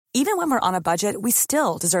Even when we're on a budget, we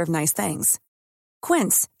still deserve nice things.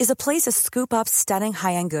 Quince is a place to scoop up stunning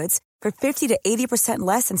high-end goods for 50 to 80%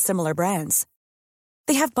 less than similar brands.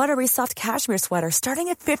 They have buttery soft cashmere sweaters starting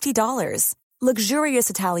at $50, luxurious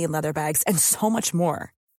Italian leather bags, and so much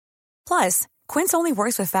more. Plus, Quince only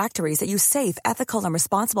works with factories that use safe, ethical, and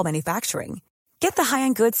responsible manufacturing. Get the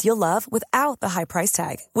high-end goods you'll love without the high price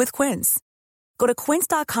tag with Quince. Go to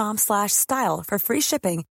quince.com/style for free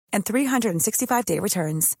shipping and 365-day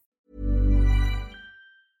returns.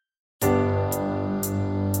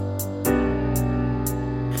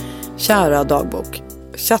 Kära dagbok.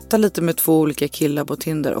 Chatta lite med 2 olika killar på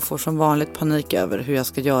Tinder och får som vanligt panik över hur jag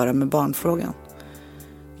ska göra med barnfrågan.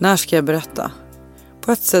 När ska jag berätta?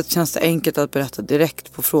 På ett sätt känns det enkelt att berätta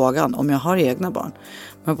direkt på frågan om jag har egna barn.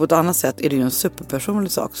 Men på ett annat sätt är det ju en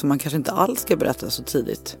superpersonlig sak som man kanske inte alls ska berätta så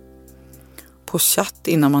tidigt. På chatt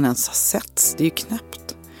innan man ens har setts, det är ju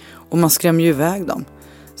knäppt. Och man skrämmer ju iväg dem.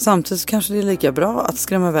 Samtidigt kanske det är lika bra att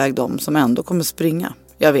skrämma iväg dem som ändå kommer springa.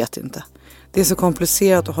 Jag vet inte. Det är så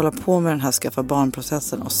komplicerat att hålla på med den här skaffa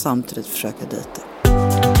barnprocessen och samtidigt försöka dejta.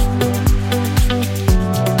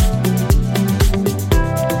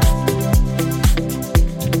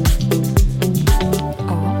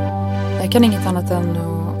 Jag kan inget annat än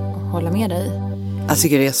att hålla med dig. Jag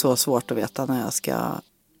tycker det är så svårt att veta när jag ska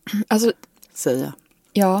säga.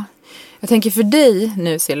 Ja, jag tänker för dig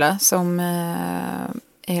nu Silla som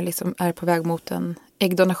är på väg mot en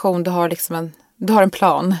äggdonation. Du har en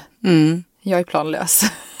plan. Mm. Jag är planlös.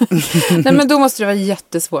 Nej, men då måste det vara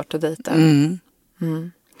jättesvårt att dejta.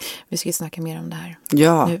 Vi ska ju snacka mer om det här.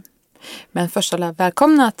 Ja. Nu. Men först alla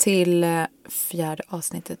välkomna till 4:e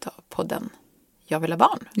avsnittet av podden Jag vill ha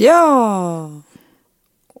barn. Ja!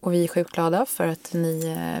 Och vi är sjukt glada för att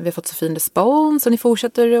vi har fått så fin respons. Och ni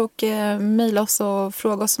fortsätter och mejla oss och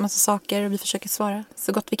fråga oss en massa saker. Och vi försöker svara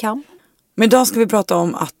så gott vi kan. Men idag ska vi prata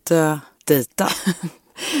om att dejta.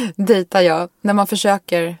 Dejta, ja. När man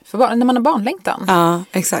försöker, när man har barnlängtan. Ja,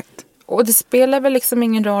 exakt. Och det spelar väl liksom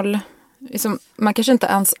ingen roll. Liksom, man kanske inte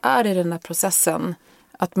ens är i den här processen.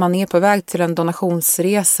 Att man är på väg till en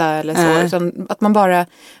donationsresa eller så. Utan att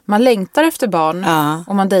man längtar efter barn.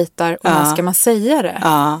 Och man dejtar. Och när ska man säga det?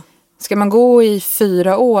 Ska man gå i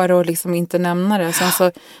 4 år och liksom inte nämna det? Sen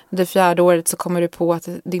så det 4:e året så kommer du på att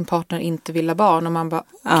din partner inte vill ha barn. Och man bara,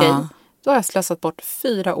 okej. Då har jag slösat bort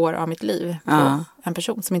 4 år av mitt liv på en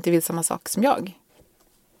person som inte vill samma sak som jag.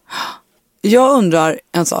 Jag undrar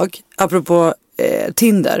en sak, apropå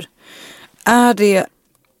Tinder. Är det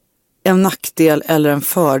en nackdel eller en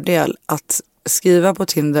fördel att skriva på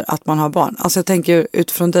Tinder att man har barn? Alltså jag tänker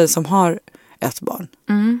utifrån dig som har ett barn.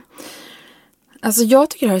 Alltså jag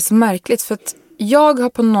tycker det här är så märkligt för att jag har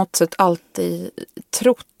på något sätt alltid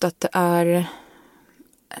trott att det är...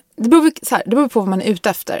 Det beror på vad man är ute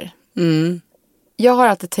efter. Jag har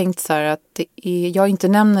alltid tänkt så här att jag inte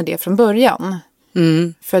nämner det från början.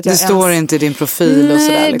 För att det står inte i din profil och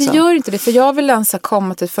sådär. Nej, liksom. Det gör inte det. För jag vill ens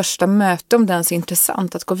komma till ett första möte om det ens är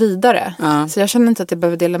intressant att gå vidare. Så jag känner inte att jag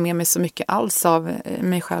behöver dela med mig så mycket alls av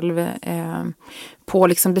mig själv på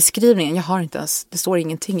liksom beskrivningen. Jag har inte ens, det står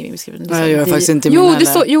ingenting i min beskrivning. Nej, jag gör faktiskt inte min heller.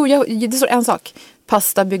 Det står en sak.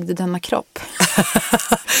 Pasta byggde denna kropp.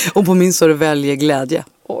 Och på min står det väljer glädje.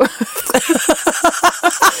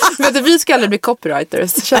 Men vi ska aldrig bli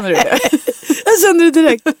copywriters, känner du det? Jag känner det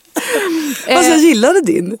direkt. Alltså jag gillade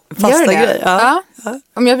din fasta grej. Ja.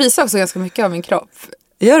 Om jag visar också ganska mycket av min kropp.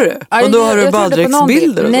 Gör du? Och då har du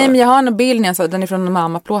baddräktsbilder? Nej, men jag har en bild när den är från en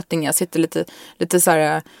mammaplåtning. Jag sitter lite så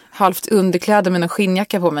här halvt underkläder med en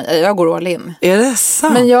skinnjacka på mig. Jag går all in. Är det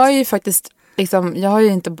sant? Men jag är ju faktiskt liksom, jag har ju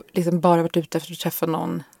inte liksom bara varit ute efter att träffa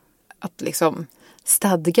någon att liksom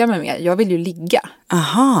stadga mig med. Jag vill ju ligga.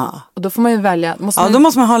 Aha. Och då får man ju välja. Då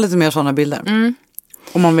måste man ha lite mer sådana bilder.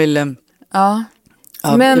 Om man vill...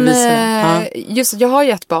 Men just jag har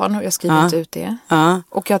ju ett barn och jag skriver inte ut det.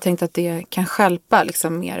 Och jag har tänkt att det kan hjälpa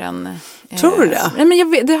liksom mer än... Tror du det? Nej,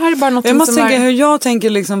 men det här är bara något jag måste tänka hur jag tänker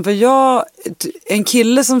liksom, för en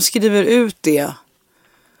kille som skriver ut det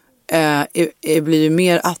blir ju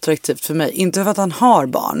mer attraktivt för mig. Inte för att han har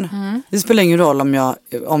barn. Det spelar ingen roll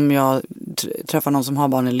om jag träffar någon som har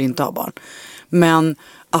barn eller inte har barn. Men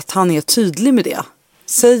att han är tydlig med det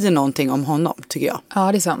säger någonting om honom, tycker jag.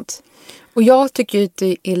 Ja, det är sant. Och jag tycker ju att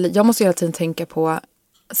jag måste hela tiden tänka på,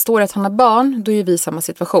 står det att han har barn, då är vi i samma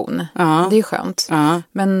situation. Det är skönt.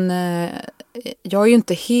 Men jag är ju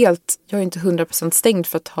inte 100% stängd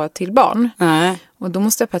för att ha ett till barn. Och då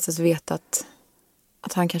måste jag på ett sätt veta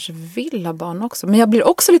att han kanske vill ha barn också. Men jag blir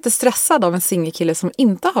också lite stressad av en singelkille som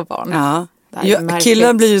inte har barn.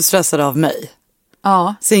 Killar blir ju stressade av mig.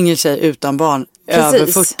 Singeltjej utan barn över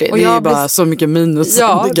 40. Och det är bara så mycket minus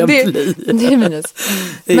som det kan bli. Det är minus.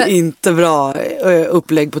 Det är inte bra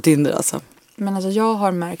upplägg på Tinder alltså. Men alltså jag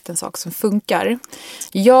har märkt en sak som funkar.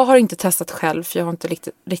 Jag har inte testat själv för jag har inte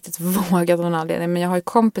riktigt vågat av någon anledning. Men jag har ju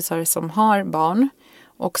kompisar som har barn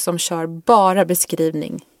och som kör bara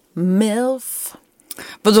beskrivning MILF.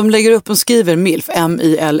 Vad de lägger upp och skriver MILF,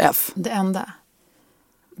 M-I-L-F. Det enda.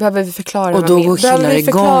 Behöver vi förklara och då vad går killar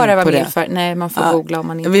igång på det. Nej, man får googla om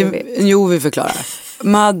man inte vill. Jo, vi förklarar.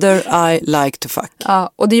 Mother I like to fuck.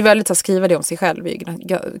 Ja, och det är ju väldigt att skriva det om sig själv.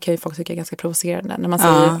 Kan ju folk tycka är ganska provocerande. När man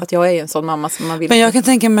säger att jag är en sån mamma som man vill. Men jag kan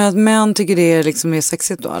tänka mig att män tycker det är liksom mer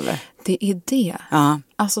sexigt då, eller? Det är det. Ja.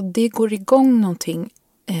 Alltså det går igång någonting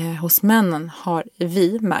hos männen har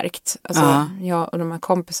vi märkt. Alltså jag och de här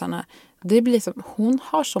kompisarna. Det blir liksom, hon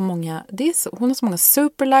har så många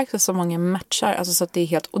superlikes och så många matchar, alltså så att det är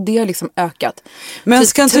helt, och det har liksom ökat. Men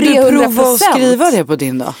ska inte 300%. Du prova att skriva det på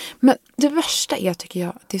din då? Men det värsta är, tycker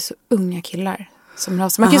jag, det är så unga killar som har,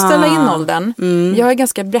 så man kan ju ställa in åldern. Jag är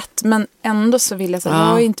ganska brett, men ändå så vill jag säga,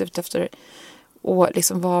 jag är inte ute efter att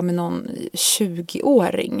liksom vara med någon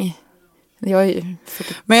 20-åring.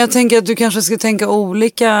 Men jag tänker att du kanske ska tänka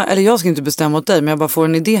olika, eller jag ska inte bestämma åt dig, men jag bara får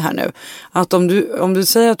en idé här nu. Att om du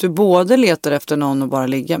säger att du både letar efter någon att bara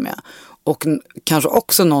ligga med och kanske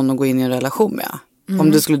också någon att gå in i en relation med,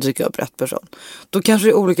 om det skulle dyka upp rätt person, då kanske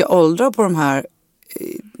det är olika åldrar på de här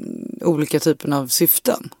olika typerna av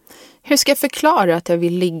syften. Hur ska jag förklara att jag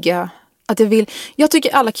vill ligga? Jag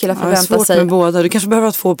tycker alla killar förväntar sig. Det är svårt med båda, du kanske behöver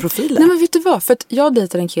ha 2 profiler. Nej, men vet du vad? För att jag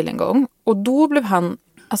dejtade en kille en gång och då blev han.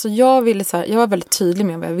 Alltså jag var väldigt tydlig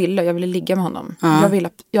med vad jag ville. Jag ville ligga med honom.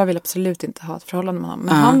 Jag ville absolut inte ha ett förhållande med honom.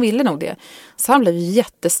 Men han ville nog det. Så han blev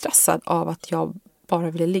jättestressad av att jag bara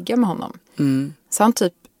ville ligga med honom. Så han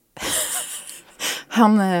typ...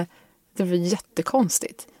 det var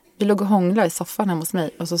jättekonstigt. Vi låg och hånglade i soffan hemma hos mig.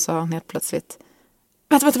 Och så sa han helt plötsligt...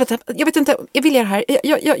 Vänta. Jag vet inte. Jag vill göra det här.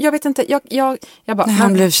 Jag vet inte. Jag bara...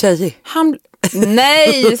 Han blev tjejig.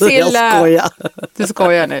 Nej, Silla! Jag skojar. Du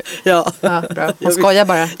skojar nu. Ja. Bra. Hon skojar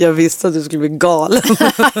bara. Jag visste att du skulle bli galen.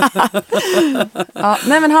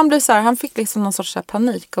 Nej, men han blev så här, han fick liksom någon sorts så här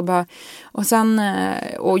panik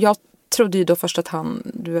och jag trodde ju då först att han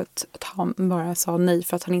bara sa nej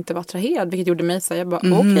för att han inte var attraherad, vilket gjorde mig så här, jag bara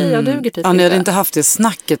okej, jag duger typ inte. Ni hade inte haft det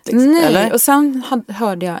snacket liksom, nej, eller? Och sen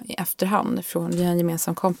hörde jag i efterhand från en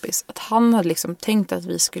gemensam kompis att han hade liksom tänkt att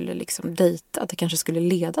vi skulle liksom dejta, att det kanske skulle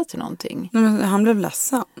leda till någonting. Nej, men han blev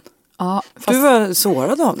ledsen. Ja, du var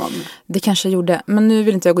sårad av honom. Det kanske gjorde, men nu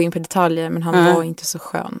vill inte jag gå in på detaljer, men han var inte så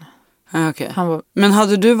skön. Okay. Men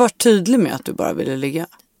hade du varit tydlig med att du bara ville ligga?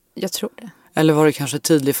 Jag tror det. Eller var du kanske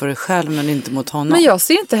tydlig för dig själv men inte mot honom? Men jag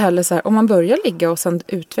ser inte heller så här, om man börjar ligga och sen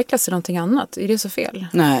utvecklas till någonting annat, är det så fel?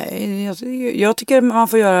 Nej, jag tycker man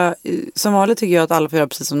får göra, som vanligt tycker jag att alla får göra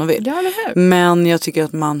precis som de vill. Ja, eller hur? Men jag tycker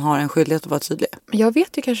att man har en skyldighet att vara tydlig. Jag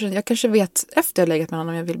vet ju jag kanske vet efter jag har legat med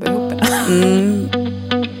honom om jag vill bli ihop.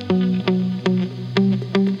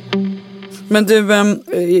 Men du,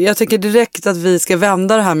 jag tänker direkt att vi ska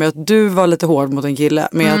vända det här med att du var lite hård mot en kille.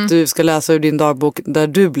 Med att du ska läsa ur din dagbok där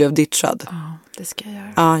du blev ditchad. Ja, det ska jag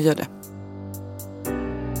göra. Ja, gör det.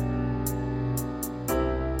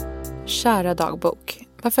 Kära dagbok,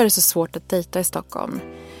 varför är det så svårt att dejta i Stockholm?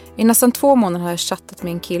 I nästan 2 månader har jag chattat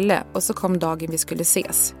med en kille och så kom dagen vi skulle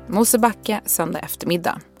ses. Mosebacke, söndag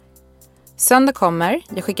eftermiddag. Söndag kommer,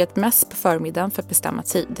 jag skickar ett mess på förmiddagen för att bestämma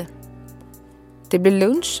tid. Det blir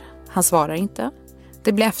lunch. Han svarar inte.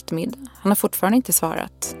 Det blir eftermiddag. Han har fortfarande inte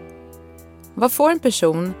svarat. Vad får en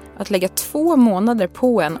person att lägga 2 månader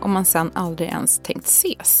på en om man sen aldrig ens tänkt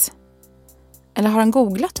ses? Eller har han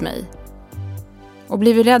googlat mig? Och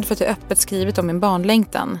blivit rädd för att jag öppet skrivit om min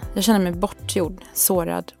barnlängtan. Jag känner mig bortgjord,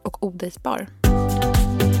 sårad och odejtbar.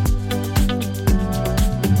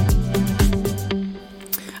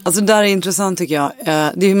 Alltså det där är intressant tycker jag.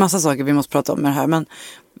 Det är ju massa saker vi måste prata om med det här. Men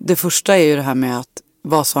det första är ju det här med att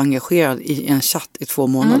var så engagerad i en chatt i 2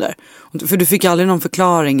 månader. För du fick aldrig någon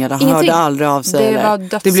förklaring eller han hörde aldrig av sig.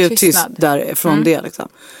 Det blev tyst därifrån det liksom.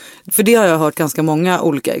 För det har jag hört ganska många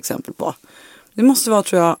olika exempel på. Det måste vara,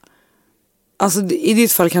 tror jag, alltså i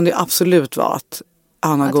ditt fall kan det absolut vara att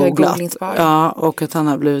han har googlat. Ja, och att han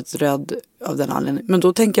har blivit rädd av den anledningen. Men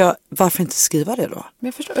då tänker jag, varför inte skriva det då?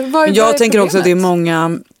 Jag tänker också att det är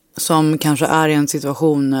många som kanske är i en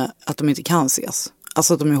situation att de inte kan ses.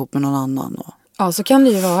 Alltså att de är ihop med någon annan och ja, så kan det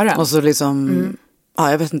ju vara. Och så liksom,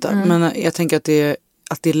 ja jag vet inte. Men jag tänker att det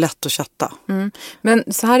är lätt att chatta. Men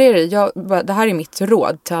så här är det, det här är mitt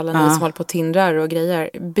råd till alla ni som håller på Tindrar och grejer.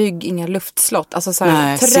 Bygg inga luftslott. Alltså så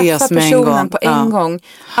här, träffa personen på en gång.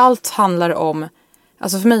 Allt handlar om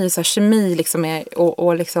Alltså för mig är så här, kemi liksom är,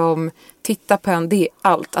 och liksom titta på en, det är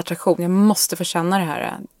allt attraktion. Jag måste få känna det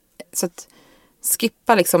här. Så att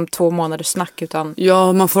skippa liksom 2 månaders snack utan...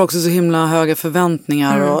 Ja, man får också så himla höga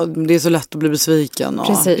förväntningar och det är så lätt att bli besviken. Och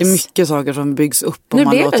Precis. det är mycket saker som byggs upp om nu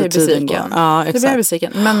man blev låter jag tiden gå. besviken. Ja, exakt. Nu blev jag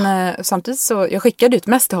besviken. Men samtidigt så, jag skickade ut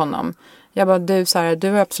mest till honom. Jag bara, du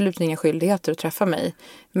har absolut inga skyldigheter att träffa mig.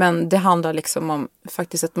 Men det handlar liksom om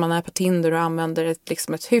faktiskt att man är på Tinder och använder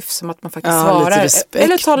ett hyfs som att man faktiskt svarar.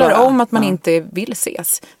 Eller talar bara om att man inte vill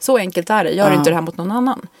ses. Så enkelt är det. Gör inte det här mot någon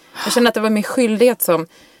annan. Jag känner att det var min skyldighet som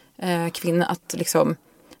kvinna att liksom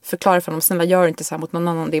förklara för dem, snälla gör inte så här mot någon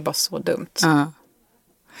annan, det är bara så dumt.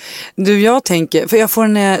 Du, jag tänker, för jag får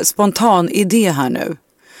en spontan idé här nu.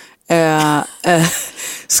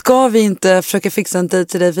 Ska vi inte försöka fixa en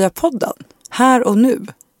dejt till dig via podden? Här och nu.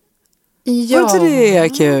 Ja. Var inte det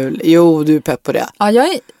kul? Jo, du är pepp på det. Ja,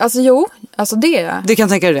 det. Du kan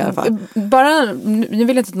tänka dig det i alla fall. Bara, nu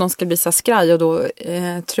vill jag inte att någon ska bli så skraj och då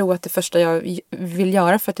tro att det första jag vill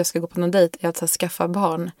göra för att jag ska gå på någon dejt är att så här, skaffa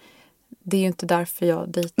barn. Det är ju inte därför jag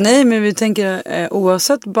dejtar. Nej, men vi tänker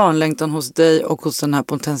oavsett barnlängtan hos dig och hos den här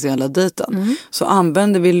potentiella dejten så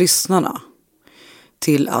använder vi lyssnarna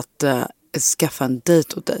till att skaffa en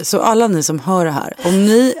dejt åt dig. Så alla ni som hör det här, om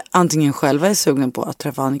ni antingen själva är sugna på att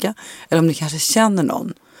träffa Annika eller om ni kanske känner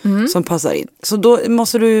någon som passar in. Så då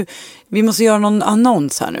måste vi måste göra någon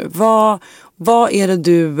annons här nu. Vad är det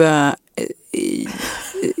du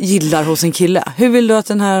gillar hos en kille? Hur vill du att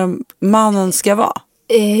den här mannen ska vara?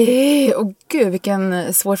 Gud,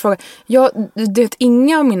 vilken svår fråga.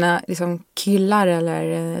 Inga av mina liksom, killar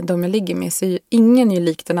eller de jag ligger med, så ingen är ju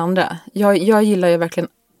lik den andra. Jag gillar ju verkligen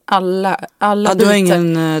alla du har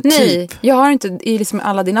ingen typ? Nej, jag har inte, i liksom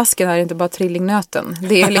Aladdin-asken är det inte bara trillingnöten.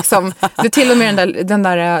 Det är liksom, det är till och med det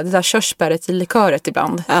där körsbäret i liköret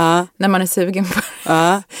ibland. När man är sugen på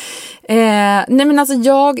nej men alltså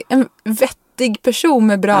en vettig person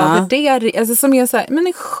med bra värdering, alltså som är så här, men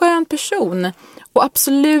en skön person. Och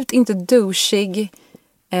absolut inte douchig.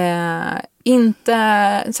 Inte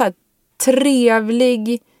så här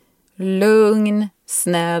trevlig, lugn,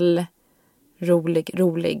 snäll, rolig.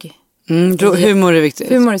 Humor är viktigt.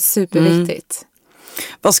 Humor är superviktigt.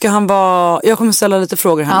 Vad ska han vara? Jag kommer ställa lite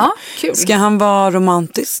frågor här. Kul. Ska han vara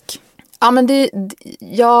romantisk? Ja, men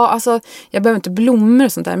alltså jag behöver inte blommor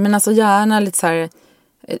och sånt där, men alltså gärna lite så här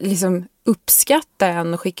liksom uppskatta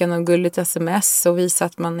en och skicka något gulligt sms och visa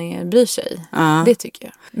att man bryr sig. Det tycker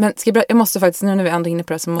jag. Men jag måste faktiskt, nu när vi ändå är inne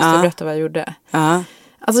på det, så måste jag berätta vad jag gjorde.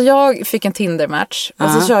 Alltså jag fick en Tinder-match och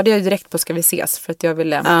så körde jag direkt på ska vi ses för att jag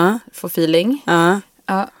ville få feeling.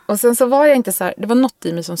 Och sen så var jag inte så här, det var något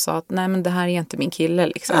i mig som sa att nej, men det här är inte min kille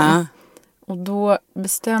liksom. Och då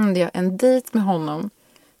bestämde jag en dejt med honom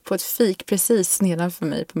på ett fik precis nedanför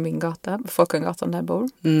mig på min gata, på Folkungagatan där jag bor.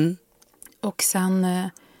 Och sen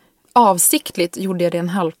avsiktligt gjorde jag det en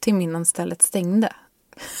halvtimme innan stället stängde.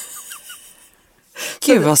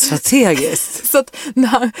 Gud vad strategiskt. Så att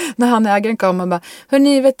när han ägaren kom och bara,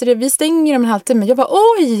 hörni, vet du, vi stänger om en halvtimme. Jag bara,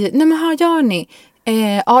 oj, nej men här gör ni.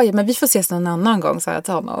 Ja, men vi får ses någon annan gång, sa jag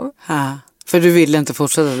till honom. För du ville inte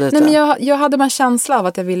fortsätta dit? Nej, men jag hade bara en känsla av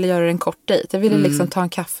att jag ville göra en kort dejt. Jag ville liksom ta en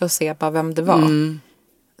kaffe och se bara vem det var.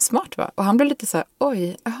 Smart, va? Och han blev lite så här,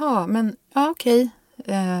 oj, aha, men okej.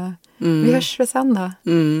 Vi hörs väl sen då.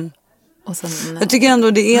 Och sen, jag tycker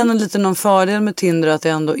ändå det är någon fördel med Tinder att det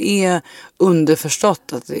ändå är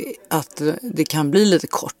underförstått att det kan bli lite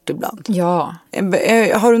kort ibland. Ja.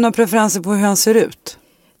 Har du några preferenser på hur han ser ut?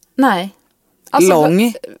 Nej. Alltså,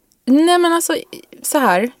 lång? Nej, men alltså så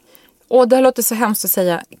här. Och det här låter så hemskt att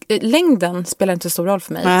säga. Längden spelar inte så stor roll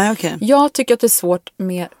för mig. Nej, okay. Jag tycker att det är svårt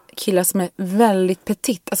med killar som är väldigt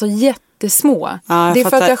petit. Alltså jättesmå. Ja, det är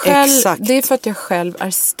för att jag själv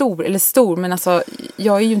är stor. Men alltså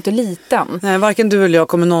jag är ju inte liten. Nej, varken du eller jag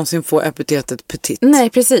kommer någonsin få epitetet petit. Nej,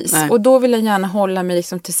 precis. Nej. Och då vill jag gärna hålla mig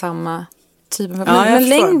liksom till samma typ. Men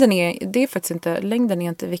längden är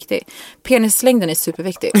inte viktig. Penislängden är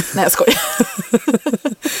superviktig. Nej, jag skojar.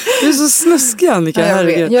 Du är så snuskig, Annika.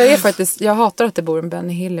 Jag hatar att det bor en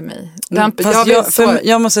Benny Hill i mig.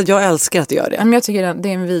 Jag måste säga att jag älskar att det gör det. Men jag tycker det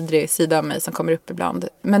är en vidrig sida av mig som kommer upp ibland.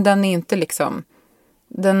 Men den är inte liksom,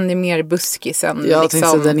 den är mer buskis än jag liksom.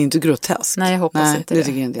 tänkte att den är inte grotesk. Nej, jag hoppas inte det.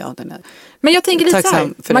 Tycker inte jag. Den är. Men jag tänker lite så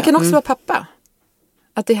här, man kan också vara pappa.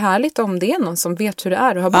 Att det är härligt om det är någon som vet hur det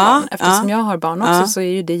är att ha barn. Eftersom jag har barn också så är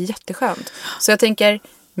ju det jätteskönt. Så jag tänker,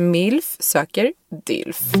 MILF söker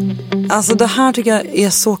DILF. Alltså det här tycker jag är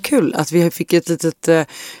så kul. Att vi fick ett litet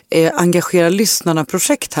engagera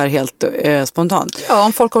lyssnarna-projekt här helt spontant. Ja,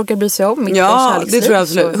 om folk orkar bry sig om mitt kärleksliv. Det tror jag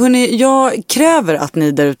absolut. Hörrni, jag kräver att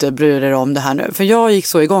ni där ute bryr er om det här nu. För jag gick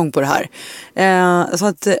så igång på det här. Så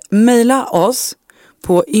att mejla oss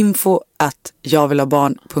på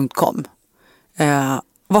info@javvillabarn.com.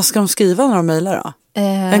 Vad ska de skriva när de mejlar då?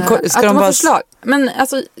 Ska de bara förslag? Men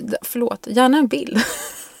alltså, förlåt, gärna en bild.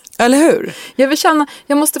 Eller hur?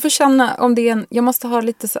 Jag måste få känna om det är jag måste ha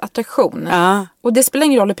lite så attraktion. Och det spelar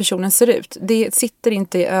ingen roll hur personen ser ut. Det sitter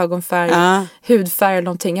inte i ögonfärg, hudfärg eller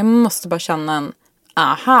någonting. Jag måste bara känna en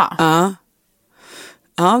aha.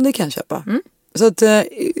 Ja, det kan jag köpa. Så att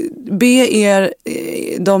be er,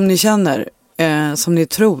 de ni känner som ni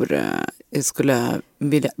tror skulle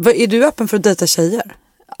vilja. Är du öppen för att dejta tjejer?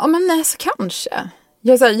 Ja, men nej, så kanske.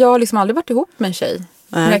 Jag har liksom aldrig varit ihop med en tjej.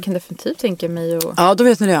 Men jag kan definitivt tänka mig att... Ja, då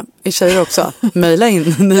vet ni det. I tjejer också. Maila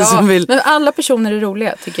in ni som vill. Men alla personer är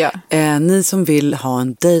roliga, tycker jag. Ni som vill ha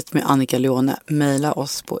en dejt med Annika Leone, maila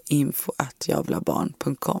oss på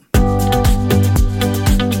info@javvillabarn.com.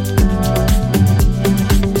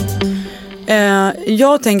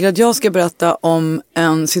 Jag tänker att jag ska berätta om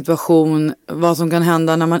en situation, vad som kan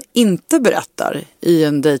hända när man inte berättar i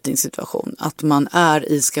en dejtingsituation. Att man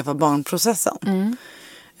är i skaffa barnprocessen.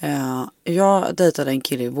 Jag dejtade en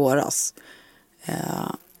kille i våras.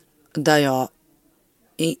 Där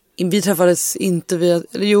vi träffades inte via,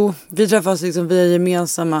 vi träffades liksom via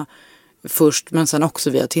gemensamma först, men sen också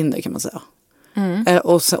via Tinder kan man säga.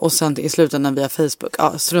 Och sen i slutändan via Facebook.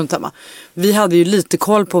 Ja, strunt samma. Vi hade ju lite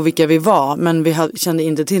koll på vilka vi var, men vi kände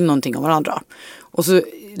inte till någonting om varandra. Och så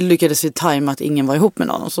lyckades vi tajma att ingen var ihop med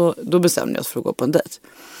någon. Och så, då bestämde jag oss för att gå på en dejt.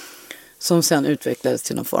 Som sen utvecklades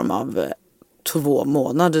till någon form av 2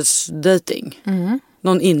 månaders dating.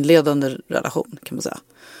 Någon inledande relation kan man säga.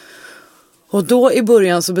 Och då i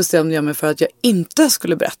början så bestämde jag mig för att jag inte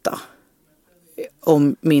skulle berätta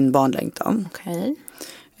om min barnlängtan. Okej.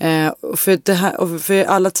 För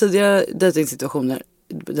alla tidigare dejtingsituationer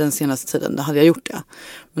den senaste tiden, då hade jag gjort det.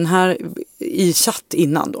 Men här i chatt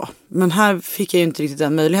innan då. Men här fick jag ju inte riktigt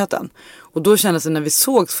den möjligheten. Och då kändes det, när vi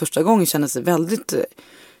sågs första gången, kändes det väldigt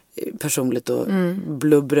personligt och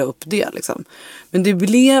blubbra upp det liksom. Men det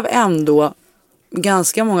blev ändå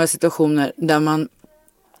ganska många situationer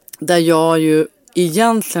där jag ju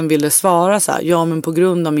egentligen ville svara så här, ja men på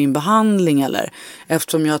grund av min behandling eller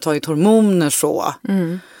eftersom jag har tagit hormoner så.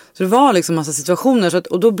 Så det var liksom massa situationer så att,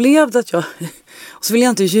 och då blev det att jag och så vill jag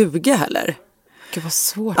inte ljuga heller. Gud vad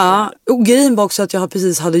svårt. Ja, och grejen var också att jag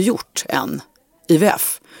precis hade gjort en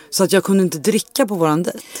IVF. Så att jag kunde inte dricka på våran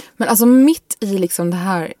dejt. Men alltså mitt i liksom det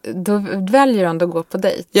här, då väljer du ändå att gå på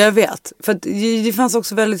dejt. Jag vet. För att det fanns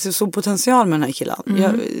också väldigt stor potential med den här killen.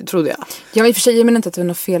 Trodde jag. Ja, i och för sig, jag menar inte att det är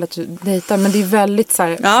något fel att du dejtar. Men det är väldigt så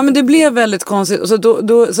här... Ja, men det blev väldigt konstigt. Och så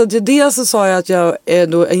att dels så sa jag att jag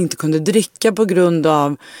då inte kunde dricka på grund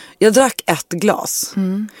av... Jag drack 1 glas.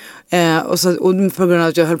 Och på grund av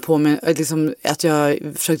att jag höll på med liksom, att jag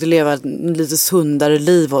försökte leva ett lite sundare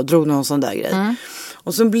liv och drog någon sån där grej.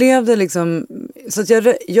 Och så blev det liksom, så att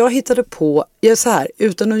jag hittade på, så här,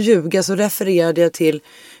 utan att ljuga så refererade jag till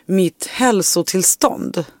mitt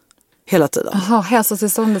hälsotillstånd hela tiden. Jaha,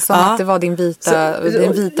 hälsotillståndet som att det var din vita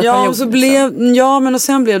period. Så men och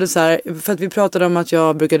sen blev det så här, för att vi pratade om att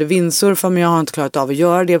jag brukade vindsurfa, men jag har inte klarat av att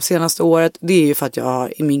göra det senaste året. Det är ju för att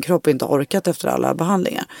jag i min kropp inte orkat efter alla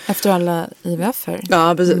behandlingar. Efter alla IVF-er?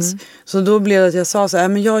 Ja, precis. Så då blev det att jag sa så här,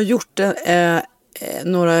 men jag har gjort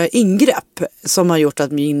några ingrepp som har gjort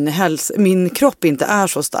att min kropp inte är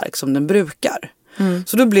så stark som den brukar.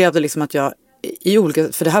 Så då blev det liksom att jag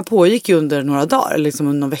för det här pågick ju under några dagar, liksom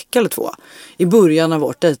under någon vecka eller 2 i början av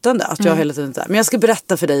vårt dejtande, att jag hela tiden så här, men jag ska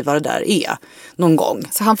berätta för dig vad det där är någon gång.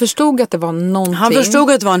 Så han förstod att det var någonting? Han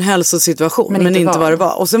förstod att det var en hälsosituation, men inte vad det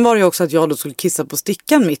var. Och sen var det ju också att jag då skulle kissa på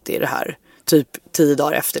stickan mitt i det här, typ 10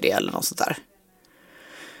 dagar efter det eller något sånt där.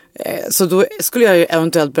 Så då skulle jag ju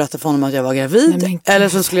eventuellt berätta för honom att jag var gravid. Eller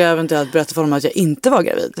så skulle jag eventuellt berätta för honom att jag inte var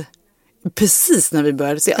gravid. Precis när vi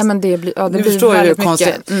började ses. Ja, men det blir förstår väldigt hur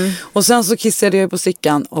konstigt. Och sen så kissade jag på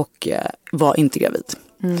stickan och var inte gravid.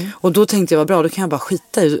 Och då tänkte jag, vad bra, då kan jag bara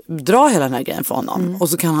skita i, dra hela den här grejen för honom. Och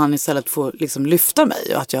så kan han istället få liksom lyfta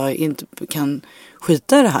mig. Och att jag inte kan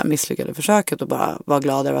skita i det här misslyckade försöket och bara vara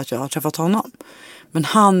glad över att jag har träffat honom. Men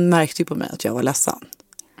han märkte ju på mig att jag var ledsen.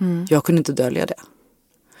 Jag kunde inte dölja det.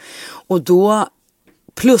 Och då,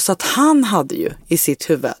 plus att han hade ju i sitt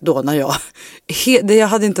huvud då när jag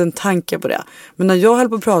hade inte en tanke på det. Men när jag höll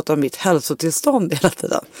på att prata om mitt hälsotillstånd hela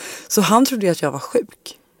tiden, så han trodde att jag var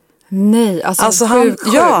sjuk. Nej, alltså han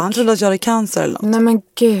trodde att jag hade cancer eller något. Nej men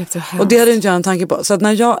gud, och det hade inte jag en tanke på. Så att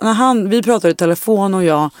vi pratade i telefon och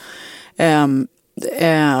jag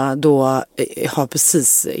då har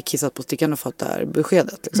precis kissat på stickan och fått det här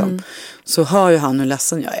beskedet liksom. Så hör ju han hur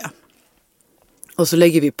ledsen jag är. Och så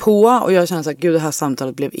lägger vi på och jag känner så att gud, det här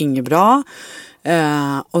samtalet blev inget bra.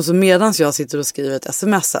 Och så medans jag sitter och skriver ett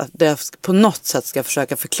sms där jag på något sätt ska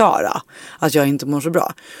försöka förklara att jag inte mår så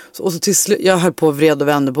bra. Och så till slut, jag höll på att vreda och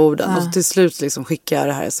vända på orden. Och så till slut liksom skickar jag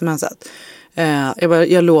det här smset.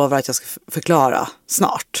 Jag lovar att jag ska förklara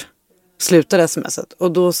snart. Slutar smset.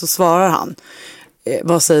 Och då så svarar han.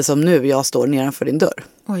 Vad sägs om nu? Jag står nedanför din dörr.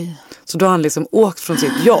 Oj. Så då har han liksom åkt från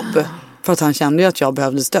sitt jobb. För att han kände ju att jag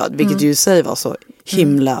behövde stöd. Vilket ju i sig var så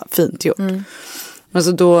himla fint gjort. Men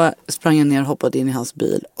så då sprang jag ner och hoppade in i hans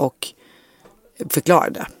bil. Och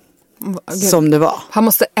förklarade. Som det var. Han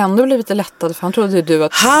måste ändå bli lite lättad. För han trodde ju du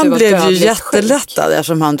att han du var blev ju jättelättad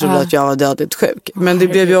eftersom han trodde att jag var dödligt sjuk. Men det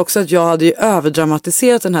blev ju också att jag hade ju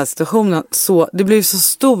överdramatiserat den här situationen. Så det blev så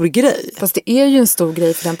stor grej. Fast det är ju en stor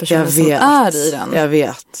grej för den personen som är i den. Jag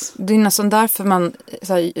vet. Det är nästan därför man...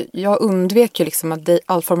 jag undvek ju liksom att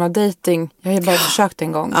all form av dating. Jag har ju bara försökt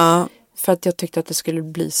en gång. Ja. För att jag tyckte att det skulle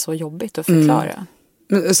bli så jobbigt att förklara.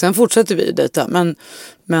 Men sen fortsätter vi dejta.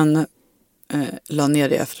 Men la ner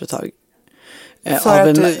det efter ett tag.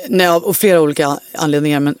 Av flera olika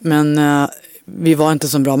anledningar. Men vi var inte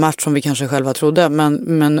så bra match som vi kanske själva trodde.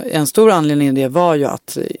 Men en stor anledning i det var ju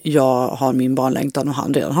att jag har min barnlängtan och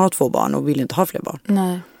han redan har 2 barn och vill inte ha fler barn.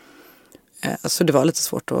 Nej. Så det var lite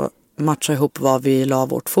svårt att matcha ihop vad vi la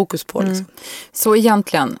vårt fokus på. Liksom. Så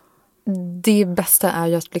egentligen, det bästa är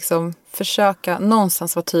ju att liksom försöka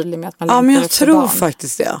någonstans vara tydlig med att man längtar men jag efter tror barn.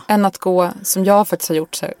 faktiskt det. Än att gå, som jag faktiskt har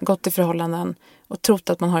gjort, så här, gått i förhållanden och trott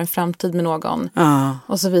att man har en framtid med någon.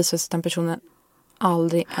 Och så visar det sig att den personen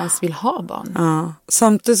aldrig ens vill ha barn.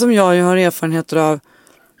 Samtidigt som jag ju har erfarenheter av...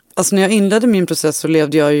 Alltså när jag inledde min process så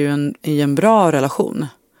levde jag ju i en bra relation.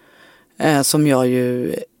 Som jag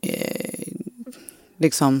ju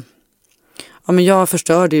liksom... Ja, men jag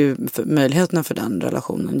förstörde ju möjligheterna för den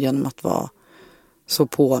relationen genom att vara så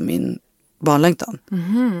på min barnlängtan.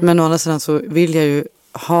 Men å andra sidan så vill jag ju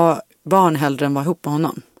ha barn hellre än vara ihop med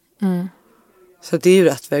honom. Så det är ju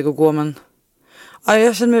rätt väg att gå, men ja,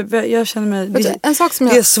 jag känner mig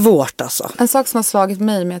det är svårt alltså. En sak som har slagit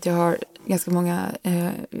mig med att jag har ganska många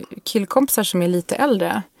killkompisar som är lite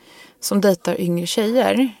äldre som dejtar yngre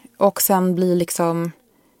tjejer och sen blir liksom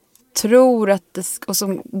tror att och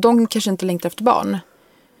som, de kanske inte längtar efter barn.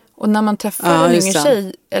 Och när man träffar en yngre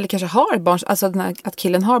tjej eller kanske har barn, alltså att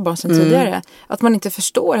killen har barn sedan tidigare, att man inte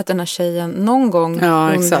förstår att den här tjejen någon gång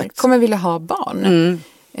kommer vilja ha barn.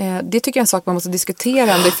 Det tycker jag är en sak man måste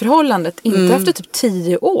diskutera under förhållandet, inte efter typ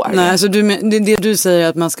 10 år. Nej, alltså det du säger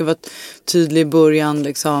att man ska vara tydlig i början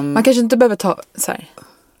liksom. Man kanske inte behöver ta så här,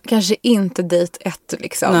 kanske inte dejt 1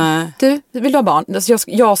 liksom. Nej. Du vill ha barn? Alltså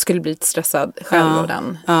jag skulle bli lite stressad själv av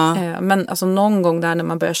den. Men alltså någon gång där när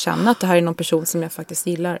man börjar känna att det här är någon person som jag faktiskt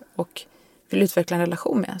gillar och vill utveckla en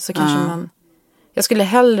relation med, så kanske jag skulle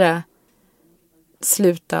hellre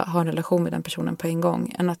sluta ha en relation med den personen på en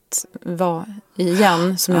gång än att vara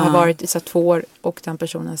igen som jag har varit i så 2 år och den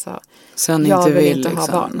personen sa sen jag inte vill inte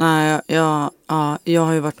liksom ha barn. Nej, jag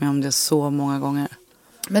har ju varit med om det så många gånger.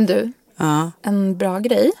 Men du, en bra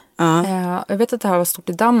grej. Jag vet att det här var stort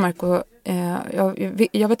i Danmark och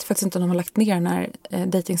jag vet faktiskt inte om de har lagt ner den här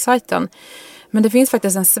datingsajten. Men det finns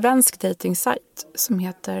faktiskt en svensk datingsajt som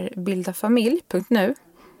heter bildafamilj.nu.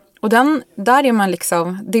 Och där är man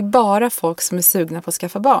liksom, det är bara folk som är sugna på att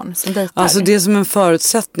skaffa barn som dejtar. Alltså det är som en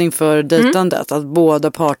förutsättning för dejtandet, att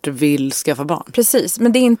båda parter vill skaffa barn. Precis,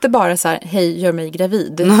 men det är inte bara så här, hej, gör mig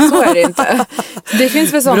gravid. Så är det inte. Det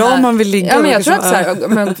finns väl sådana... Bra om man vill ligga. Ja, men jag tror att så här,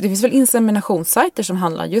 men det finns väl inseminationssajter som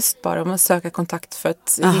handlar just bara om att söka kontakt för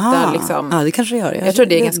att hitta liksom... Ja, det kanske gör. Jag tror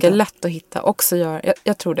det är ganska lätt att hitta också.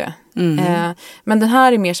 Jag tror det. Men den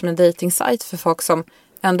här är mer som en datingsajt för folk som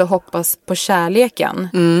ändå hoppas på kärleken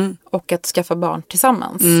och att skaffa barn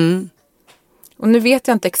tillsammans. Och nu vet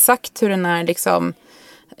jag inte exakt hur den är liksom,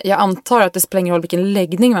 jag antar att det spelar ingen roll vilken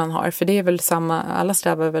läggning man har, för det är väl samma, alla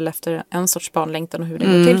strävar väl efter en sorts barnlängtan och hur det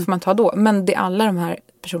går till får man ta då. Men det alla de här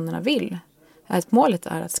personerna vill är att målet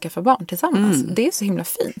är att skaffa barn tillsammans. Det är så himla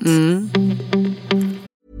fint.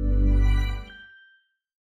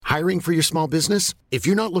 Hiring for your small business? If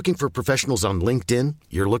you're not looking for professionals on LinkedIn,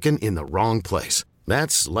 you're looking in the wrong place.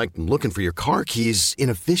 That's like looking for your car keys in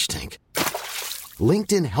a fish tank.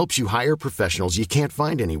 LinkedIn helps you hire professionals you can't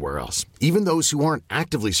find anywhere else, even those who aren't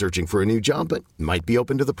actively searching for a new job but might be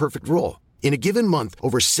open to the perfect role. In a given month,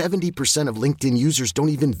 over 70% of LinkedIn users don't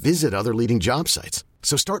even visit other leading job sites.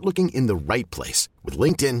 So start looking in the right place. With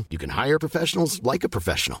LinkedIn, you can hire professionals like a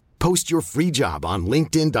professional. Post your free job on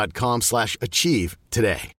linkedin.com/achieve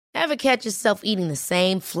today. Ever catch yourself eating the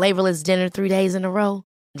same flavorless dinner 3 days in a row?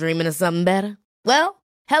 Dreaming of something better? Well,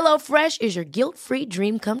 HelloFresh is your guilt-free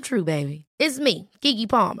dream come true, baby. It's me, Keke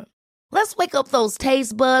Palmer. Let's wake up those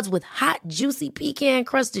taste buds with hot, juicy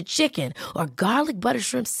pecan-crusted chicken or garlic butter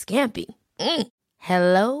shrimp scampi.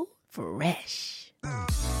 Hello Fresh.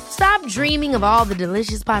 Stop dreaming of all the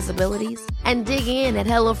delicious possibilities and dig in at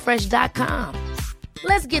HelloFresh.com.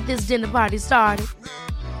 Let's get this dinner party started.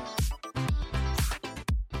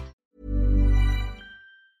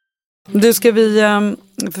 Du, ska vi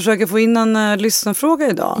försöka få in en lyssnarfråga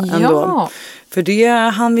idag ändå? Ja. För det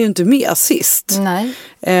hann vi ju inte med sist. Nej.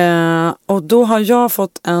 Och då har jag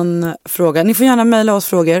fått en fråga. Ni får gärna mejla oss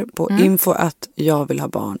frågor på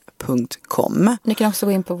info@jagvillhabarn.com. Ni kan också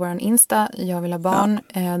gå in på vår Insta, Jag vill ha barn,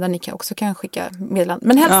 där ni också kan skicka meddelanden.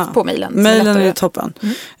 Men helst på mejlen. Mejlen är toppen.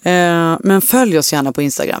 Men följ oss gärna på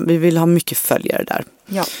Instagram. Vi vill ha mycket följare där.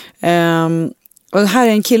 Ja. Och det här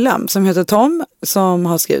är en kille som heter Tom som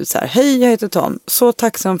har skrivit så här: Hej, jag heter Tom. Så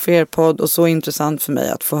tacksam för er podd och så intressant för mig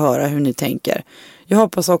att få höra hur ni tänker. Jag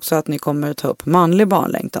hoppas också att ni kommer att ta upp manlig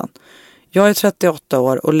barnlängtan. Jag är 38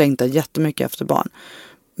 år och längtar jättemycket efter barn.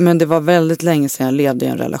 Men det var väldigt länge sedan jag levde i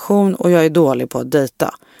en relation och jag är dålig på att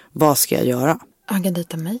dejta. Vad ska jag göra? Han kan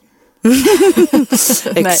dejta mig.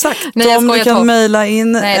 Exakt. Nej, Tom, du kan mejla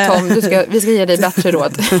in. Nej, Tom, vi ska ge dig bättre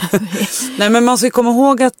råd. Nej, men man ska komma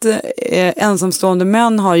ihåg att ensamstående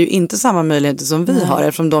män har ju inte samma möjligheter som vi har,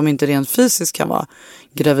 eftersom de inte rent fysiskt kan vara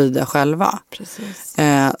gravida själva. Precis.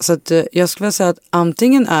 Så att jag skulle vilja säga att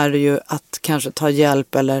antingen är det ju att kanske ta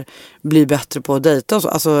hjälp eller bli bättre på att dejta och så,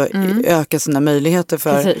 alltså öka sina möjligheter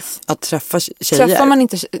för att träffa tjejer. Träffar man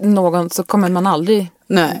inte någon så kommer man aldrig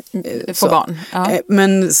få barn. Ja.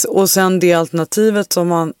 Men, och sen det alternativet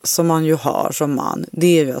som man ju har som man,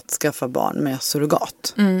 det är ju att skaffa barn med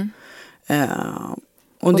surrogat.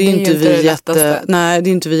 Och det är inte vi det är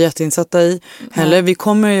inte vi jätteinsatta i heller. Nej. Vi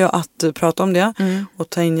kommer ju att prata om det och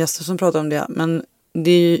ta in gäster som pratar om det. Men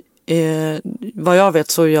det är, vad jag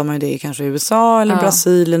vet så gör man det kanske i USA eller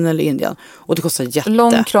Brasilien eller Indien. Och det kostar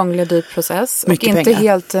lång, krånglig, dyr process. Mycket och inte pengar.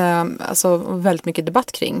 Helt, alltså väldigt mycket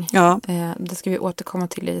debatt kring. Ja. Det ska vi återkomma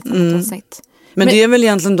till i ett annat avsnitt. Men det är väl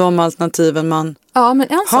egentligen de alternativen man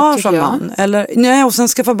har som man. Eller, och sen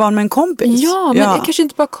skaffa barn med en kompis. Ja, men det kanske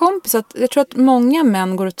inte bara kompis. Jag tror att många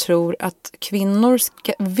män går och tror att kvinnor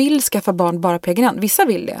vill skaffa barn bara på egen hand. Vissa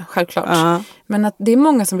vill det, självklart. Men att det är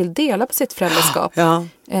många som vill dela på sitt föräldraskap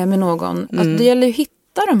med någon. Att det gäller ju att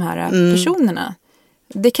hitta de här personerna.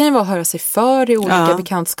 Det kan ju vara att höra sig för i olika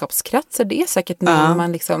bekantskapskretsar. Det är säkert någon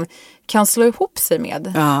man liksom kan slå ihop sig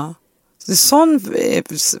med. Ja. En sån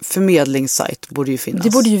förmedlingssajt borde ju finnas. Det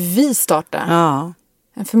borde ju vi starta. Ja.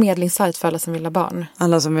 En förmedlingssajt för alla som vill ha barn.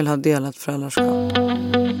 Alla som vill ha delat föräldraskap.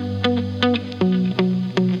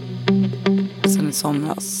 Sen i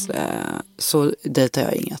somras så dejtar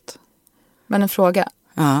jag inget. Men en fråga.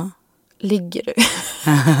 Ja. Ligger du?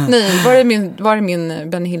 Nej, var är min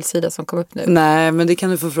Benny Hill-sida som kom upp nu? Nej, men det kan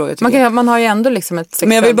du få fråga till. Man har ju ändå liksom ett sexuellt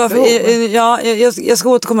men jag vill bara jag ska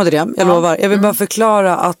återkomma till det. Jag lovar. Jag vill bara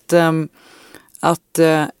förklara att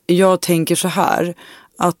jag tänker så här,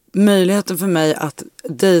 att möjligheten för mig att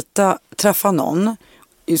träffa någon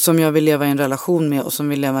som jag vill leva i en relation med och som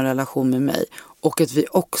vill leva en relation med mig, och att vi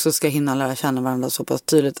också ska hinna lära känna varandra så pass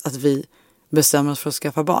tydligt att vi bestämmer oss för att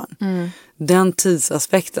skaffa barn. Den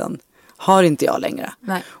tidsaspekten har inte jag längre.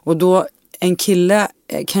 Nej. Och då, en kille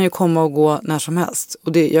kan ju komma och gå när som helst.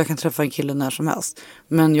 Och jag kan träffa en kille när som helst.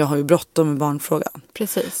 Men jag har ju bråttom med barnfrågan.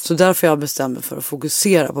 Precis. Så därför har jag bestämt mig för att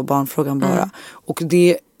fokusera på barnfrågan bara. Och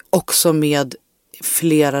det är också med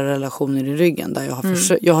flera relationer i ryggen. Där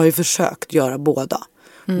jag har ju försökt göra båda.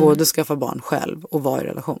 Både skaffa barn själv och vara i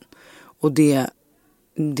relation. Och det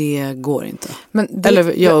går inte.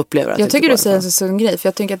 Eller jag upplever att jag tycker du säger en så sund grej. För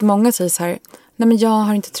jag tänker att många säger så här: nej, men jag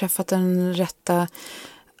har inte träffat den rätta.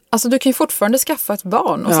 Alltså du kan ju fortfarande skaffa ett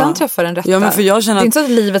barn och sen träffa den rätta. Ja, men för jag känner det är inte så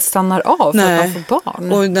att livet stannar av för att man får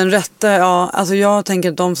barn. Och den rätta, alltså jag tänker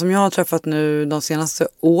att de som jag har träffat nu de senaste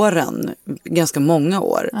åren, ganska många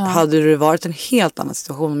år, hade det varit en helt annan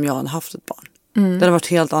situation om jag hade haft ett barn. Det hade varit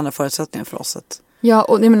helt andra förutsättningar för oss. Ja,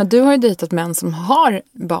 och jag menar, du har ju dejtat män som har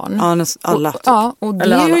barn. Ja, alla. Och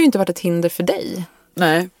det har ju inte varit ett hinder för dig.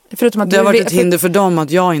 Nej, förutom att det har varit ett hinder för dem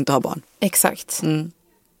att jag inte har barn. Exakt.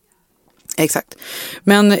 Exakt.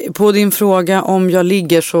 Men på din fråga om jag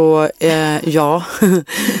ligger så, ja,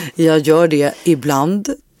 jag gör det ibland.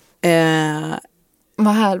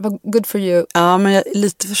 Vad good for you. Ja, men jag är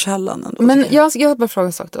lite för sällan ändå. Men jag har bara frågat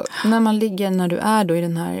en sak då. När man ligger, när du är då i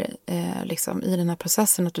den här, liksom, i den här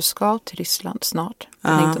processen att du ska till Ryssland snart.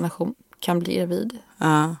 En internation, kan bli gravid.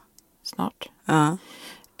 Snart.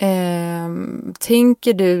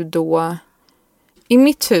 Tänker du då, i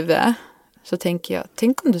mitt huvud så tänker jag,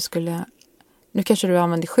 tänk om du skulle Nu kanske du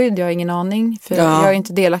använder skydd, jag har ingen aning. För jag är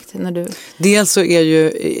inte delaktig när du... Dels så är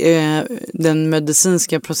ju den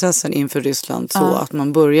medicinska processen inför Ryssland så att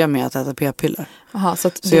man börjar med att äta p-piller. Aha,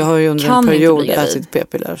 så jag har ju under en period ätit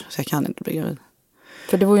p-piller, så jag kan inte bli gravid.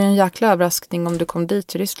 För det var ju en jäkla överraskning om du kom dit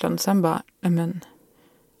till Ryssland. Sen bara,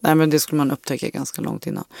 Nej, men det skulle man upptäcka ganska långt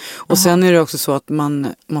innan. Och sen är det också så att man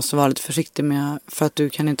måste vara lite försiktig med, för att du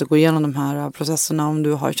kan inte gå igenom de här processerna om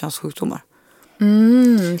du har könssjukdomar.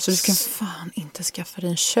 Så du ska fan inte skaffa dig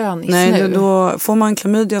en könis nu. Nej, då får man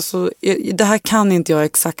klamydia så... Det här kan inte jag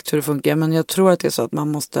exakt hur det funkar, men jag tror att det är så att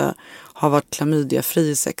man måste ha varit klamydiafri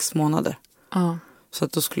i 6 månader. Ja. Så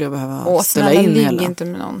att då skulle jag behöva ställa in ligg hela. Inte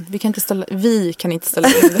med någon. Vi kan inte ställa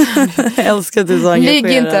in det. Jag älskar att du är så engagerad.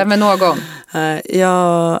 Ligg inte med någon.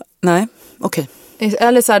 Nej, okej.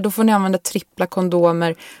 Eller så här, då får ni använda trippla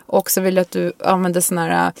kondomer. Och så vill jag att du använder såna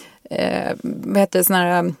här... vad heter det, såna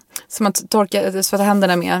här... Som att tvätta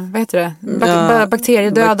händerna med. Vad heter det?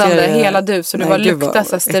 Bakteriedödande. Hela du. Så du bara luktar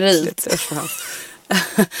så sterilt.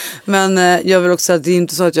 Men jag vill också säga att det är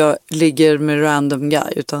inte så att jag ligger med random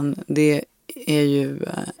guy. Utan det är ju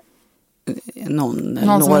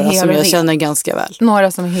några som jag känner ganska väl.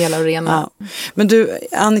 Några som är hela och rena. Ja. Men du,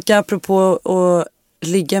 Annika, apropå att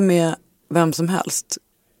ligga med vem som helst.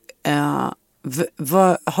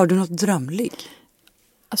 Har du något drömligg?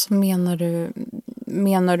 Alltså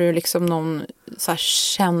menar du liksom någon så här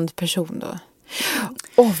känd person då?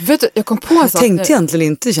 Vet du, jag kom på en sak. Jag tänkte egentligen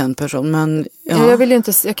inte känd person, men... Ja. Jag vill ju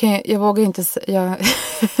inte... Jag vågar inte...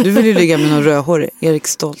 Du vill ju ligga med någon rödhårig, Erik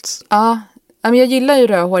Stoltz. Ja, men jag gillar ju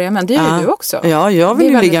rödhåriga män. Det gör ju du också. Ja, jag vill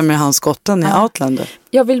ju ligga med hans skotten i Outlander.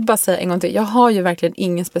 Jag vill bara säga en gång till. Jag har ju verkligen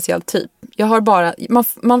ingen speciell typ. Jag har bara...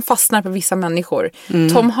 Man fastnar på vissa människor.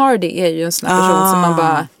 Tom Hardy är ju en sån här person som man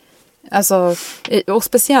bara... Alltså, och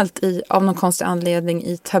speciellt av någon konstig anledning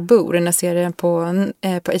i Taboo, den här serien på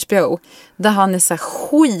HBO, där han är så här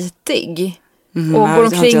skitig och går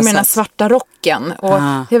omkring med den här svarta rocken. Och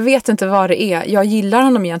jag vet inte vad det är. Jag gillar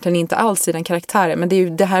honom egentligen inte alls i den karaktären,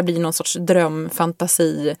 men det här blir någon sorts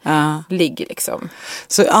drömfantasi-ligg liksom.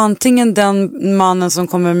 Så antingen den mannen som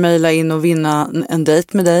kommer mejla in och vinna en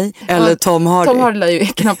dejt med dig, eller Tom Hardy. Tom Hardy lär ju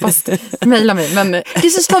knappast mejla mig, men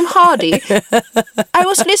this is Tom Hardy. I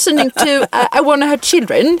was listening to I wanna have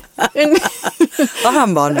children. Har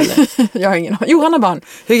han barn eller? Jag har ingen aning. Jo, han har barn.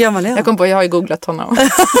 Hur gammal är han? Jag har ju googlat honom.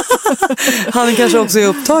 Han kanske också är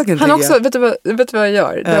upptagen. Han också, vet du vad jag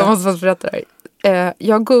gör? Jag måste få berätta det här.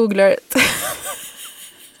 Jag googlar...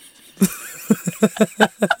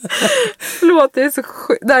 Förlåt,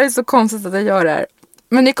 det här är så konstigt att jag gör det här.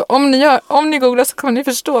 Men om ni googlar så kommer ni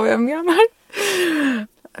förstå vad jag menar.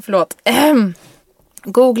 Förlåt.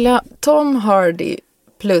 Googla Tom Hardy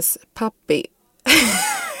plus Puppy.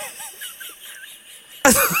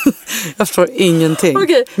 Jag förstår ingenting.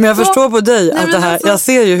 Okay. Men jag förstår på dig att det här, jag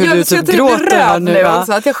ser ju hur du typ gråter här nu.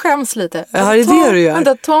 Alltså, att jag skäms lite. Ja, det är det du gör.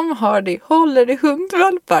 Vänta, Tom Hardy håller i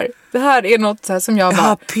hundvalpar. Det här är något så här som jag bara...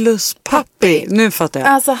 Ja, plus Puppy. Nu fattar jag.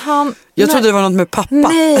 Alltså jag trodde det var något med pappa.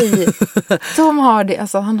 Nej, Tom Hardy,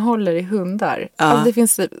 alltså han håller i hundar. Ja.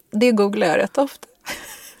 Alltså, det googlar jag rätt ofta.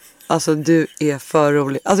 Alltså du är för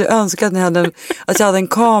rolig. Alltså jag önskar att jag hade en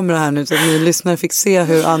kamera här nu så att ni lyssnare fick se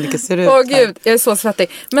hur Annika ser ut. Åh gud, jag är så svettig.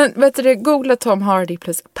 Men vet du, googla Tom Hardy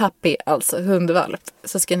plus Puppy, alltså hundvalp.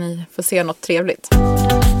 Så ska ni få se något trevligt.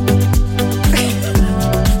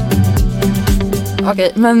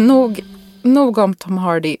 Okej, men nog om Tom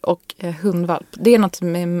Hardy och hundvalp. Det är något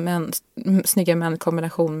med snygga män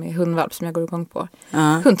kombination med hundvalp som jag går igång på.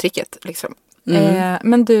 Hundtricket liksom.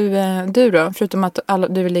 Men du då? Förutom att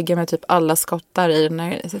du vill ligga med typ alla skottar i den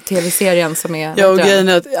här tv-serien som är... Ja, och grejen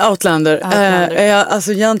är att Outlander.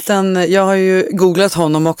 Alltså egentligen, jag har ju googlat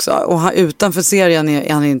honom också. Och utanför serien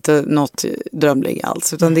är han inte något drömlig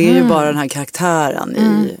alls. Utan det är ju bara den här karaktären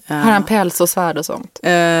i... Har han päls och svärd och sånt?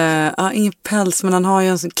 Ingen päls, men han har ju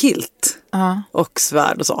en sån kilt. Och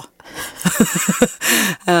svärd och så.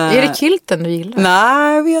 Är det kilten du gillar?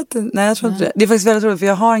 Nej, jag vet inte. Nej, jag tror inte det. Det är faktiskt väldigt roligt för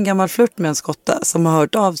jag har en gammal flört med en skotta som har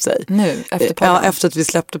hört av sig. Nu, efter podden? Ja, efter att vi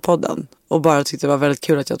släppte podden. Och bara tyckte det var väldigt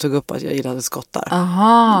kul att jag tog upp att jag gillade skottar.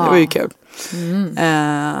 Aha. Det var ju kul.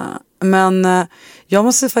 Men jag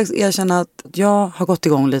måste faktiskt erkänna att jag har gått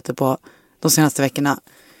igång lite på de senaste veckorna.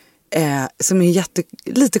 Som är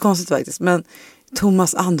lite konstigt faktiskt. Men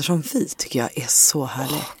Thomas Andersson Vi tycker jag är så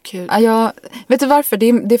härlig. Vet du varför? Det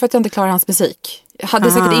är för att jag inte klarar hans musik. Jag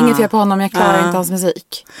hade säkert inget fel på honom, men jag klarar inte hans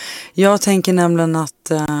musik. Jag tänker nämligen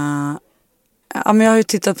att men jag har ju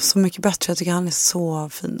tittat på Så mycket bättre. Jag tycker han är så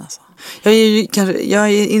fin alltså. Jag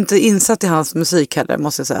är inte insatt i hans musik heller,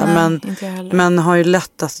 måste jag säga. Nej, men har ju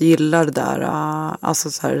lätt att gilla det där.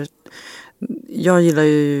 Alltså så här, Jag gillar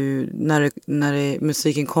ju när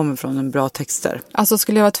musiken kommer från en bra texter. Alltså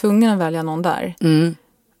skulle jag vara tvungen att välja någon där,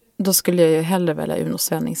 då skulle jag ju hellre välja Uno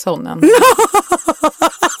Svenningsson än...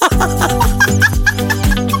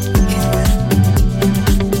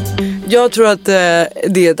 Jag tror att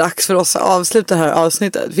det är dags för oss att avsluta det här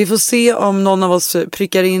avsnittet. Vi får se om någon av oss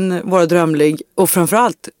prickar in våra drömligg och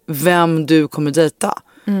framförallt vem du kommer dejta.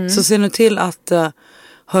 Så se nu till att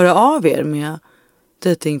höra av er med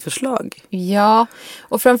dejtingförslag. Ja,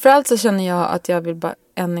 och framförallt så känner jag att jag vill bara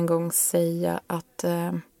än en gång säga att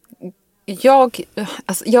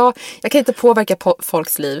jag kan inte påverka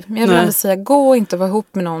folks liv. Men jag vill ändå säga, gå inte och vara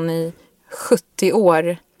ihop med någon i 70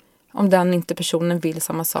 år om den inte personen vill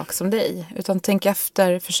samma sak som dig. Utan tänk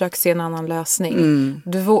efter, försök se en annan lösning.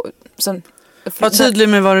 Var tydlig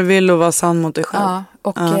med vad du vill och var sann mot dig själv. Ja,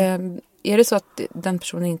 och är det så att den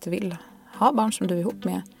personen inte vill ha barn som du är ihop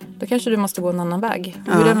med, då kanske du måste gå en annan väg.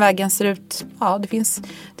 Hur den vägen ser ut,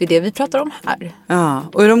 det är det vi pratar om här. Ja,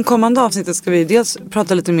 och i de kommande avsnitten ska vi dels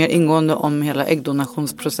prata lite mer ingående om hela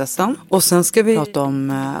äggdonationsprocessen. Och sen ska vi prata om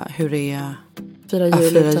hur det är fira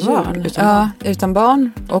jul utan barn. Utan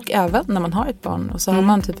barn. Och även när man har ett barn. Och så har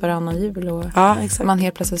man typ varannan jul och man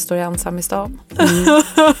helt plötsligt står ensam i stan.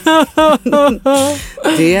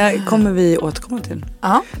 Det kommer vi återkomma till.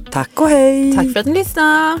 Ja. Tack och hej. Tack för att ni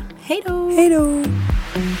lyssnade. Hej då. Hej då.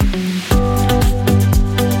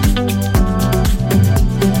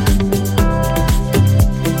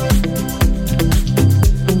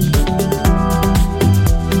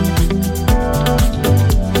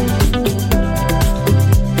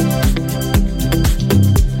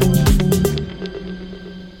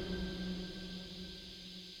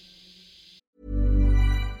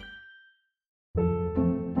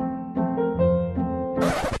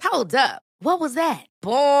 Hold up. What was that?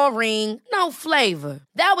 Boring. No flavor.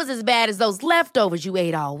 That was as bad as those leftovers you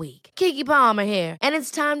ate all week. Keke Palmer here, and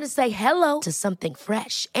it's time to say hello to something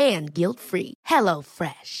fresh and guilt-free. Hello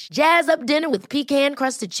Fresh. Jazz up dinner with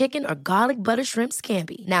pecan-crusted chicken or garlic butter shrimp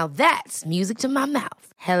scampi. Now that's music to my mouth.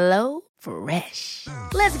 Hello Fresh.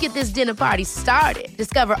 Let's get this dinner party started.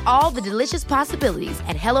 Discover all the delicious possibilities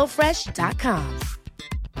at hellofresh.com.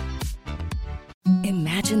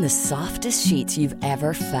 Imagine the softest sheets you've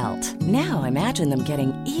ever felt. Now imagine them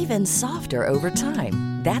getting even softer over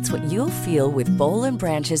time. That's what you'll feel with Boll &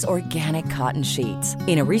 Branch's organic cotton sheets.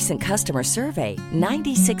 In a recent customer survey,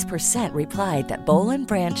 96% replied that Boll &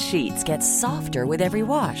 Branch sheets get softer with every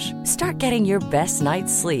wash. Start getting your best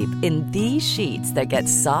night's sleep in these sheets that get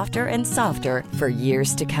softer and softer for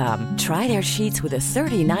years to come. Try their sheets with a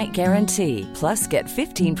 30-night guarantee. Plus, get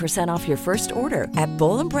 15% off your first order at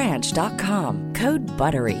bollandbranch.com. Code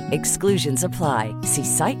BUTTERY. Exclusions apply. See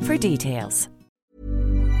site for details.